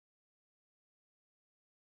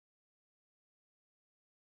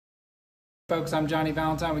Folks, I'm Johnny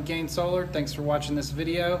Valentine with Gain Solar. Thanks for watching this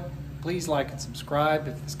video. Please like and subscribe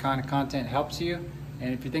if this kind of content helps you.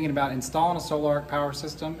 And if you're thinking about installing a Sol-Ark power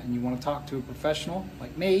system and you want to talk to a professional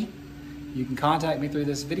like me, you can contact me through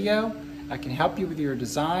this video. I can help you with your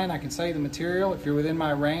design. I can sell you the material. If you're within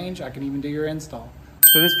my range, I can even do your install.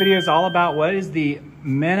 So this video is all about what is the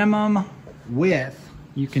minimum width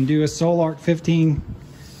you can do a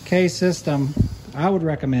Sol-Ark15k system. I would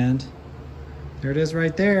recommend. There it is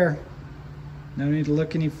right there. No need to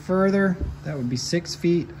look any further. That would be 6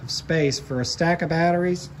 feet of space for a stack of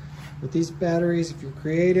batteries. With these batteries, if you're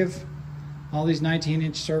creative, all these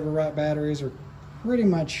 19-inch server rack batteries are pretty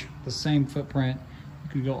much the same footprint.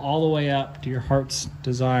 You could go all the way up to your heart's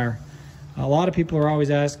desire. A lot of people are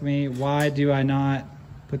always asking me, why do I not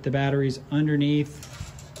put the batteries underneath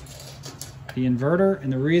the inverter? And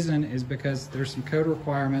the reason is because there's some code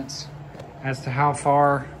requirements as to how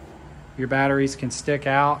far your batteries can stick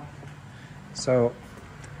out. So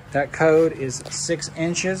that code is 6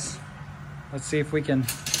 inches. Let's see if we could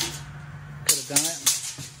have done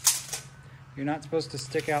it. You're not supposed to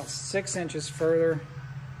stick out 6 inches further,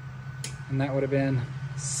 and that would have been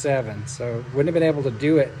 7. So wouldn't have been able to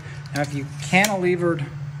do it. Now if you cantilevered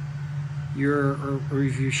or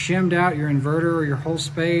if you shimmed out your inverter or your whole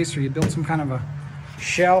space, or you built some kind of a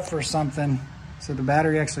shelf or something so the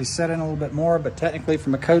battery actually set in a little bit more, but technically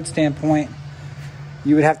from a code standpoint,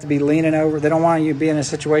 you would have to be leaning over. They don't want you to be in a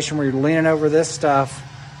situation where you're leaning over this stuff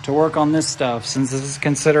to work on this stuff, since this is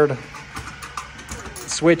considered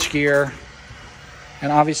switch gear.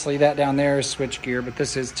 And obviously that down there is switch gear, but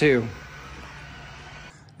this is too.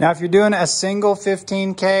 Now, if you're doing a single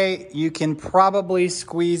 15K, you can probably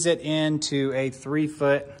squeeze it into a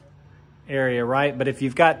 3-foot area, right? But if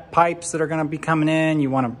you've got pipes that are gonna be coming in,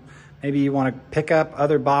 maybe you want to pick up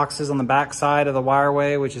other boxes on the back side of the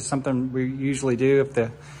Wireway, which is something we usually do.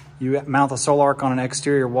 If you mount the Sol-Ark on an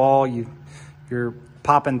exterior wall, you're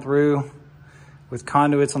popping through with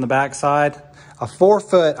conduits on the back side. A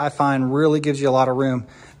 4-foot, I find, really gives you a lot of room.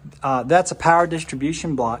 That's a power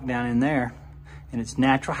distribution block down in there, and it's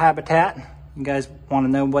natural habitat. You guys want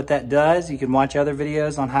to know what that does? You can watch other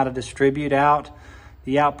videos on how to distribute out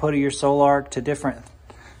the output of your Sol-Ark to different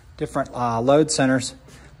load centers.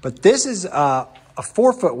 But this is a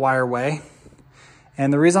 4-foot Wireway.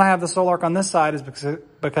 And the reason I have the Sol-Ark on this side is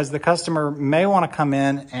because the customer may want to come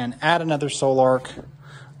in and add another Sol-Ark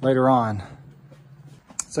later on.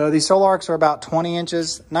 So these Sol-Arks are about 20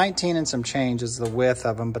 inches, 19 and some change is the width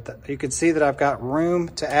of them. But you can see that I've got room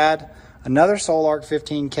to add another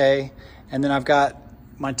Sol-Ark15k. And then I've got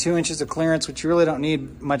my 2 inches of clearance, which you really don't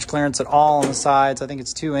need much clearance at all on the sides. I think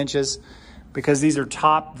it's 2 inches because these are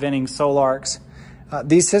top venting Sol-Arks.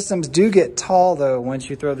 These systems do get tall though once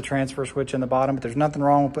you throw the transfer switch in the bottom, but there's nothing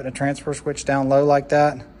wrong with putting a transfer switch down low like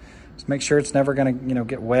that. Just make sure it's never gonna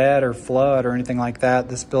get wet or flood or anything like that.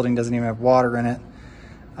 This building doesn't even have water in it.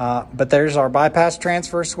 But there's our bypass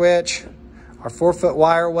transfer switch, our 4-foot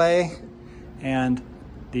Wireway, and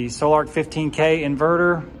the Sol-Ark15k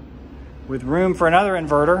inverter with room for another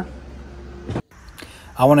inverter.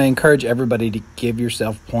 I want to encourage everybody to give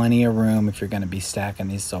yourself plenty of room if you're going to be stacking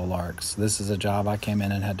these Sol-Arks. This is a job I came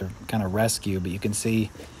in and had to kind of rescue, but you can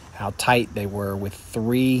see how tight they were with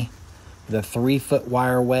the 3-foot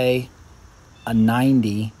Wireway, a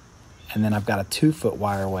 90, and then I've got a 2-foot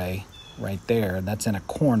Wireway right there. That's in a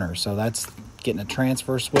corner, so that's getting a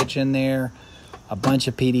transfer switch in there, a bunch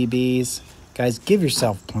of PDBs. Guys, give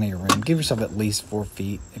yourself plenty of room. Give yourself at least 4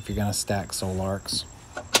 feet if you're going to stack Sol-Arks.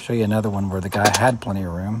 Show you another one where the guy had plenty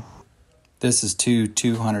of room. This is two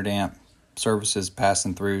 200 amp services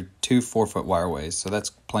passing through 2 4-foot Wireways, so that's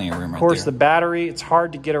plenty of room right there. Of course, the battery, it's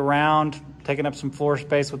hard to get around, taking up some floor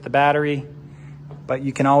space with the battery, but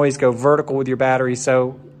you can always go vertical with your battery.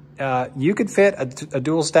 So you could fit a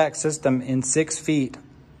dual stack system in 6 feet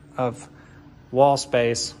of wall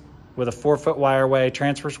space with a 4-foot Wireway,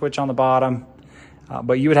 transfer switch on the bottom.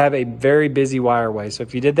 But you would have a very busy Wireway. So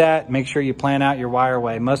if you did that, make sure you plan out your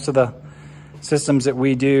Wireway. Most of the systems that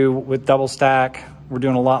we do with double stack, we're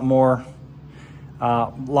doing a lot more,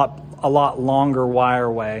 a lot longer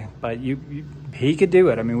Wireway. But he could do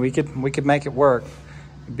it. I mean, we could make it work.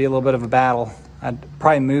 It'd be a little bit of a battle. I'd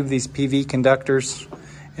probably move these PV conductors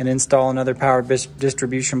and install another power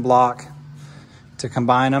distribution block to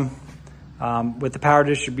combine them. With the power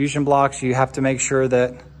distribution blocks, you have to make sure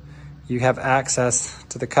that you have access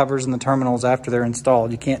to the covers and the terminals after they're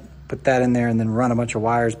installed. You can't put that in there and then run a bunch of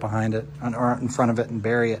wires behind it or in front of it and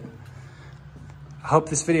bury it. I hope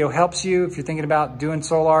this video helps you. If you're thinking about doing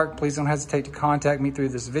Sol-Ark, please don't hesitate to contact me through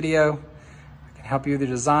this video. I can help you with the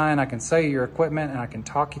design, I can sell you your equipment, and I can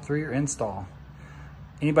talk you through your install.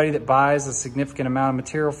 Anybody that buys a significant amount of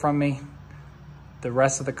material from me, the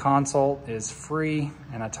rest of the consult is free,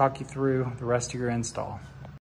 and I talk you through the rest of your install.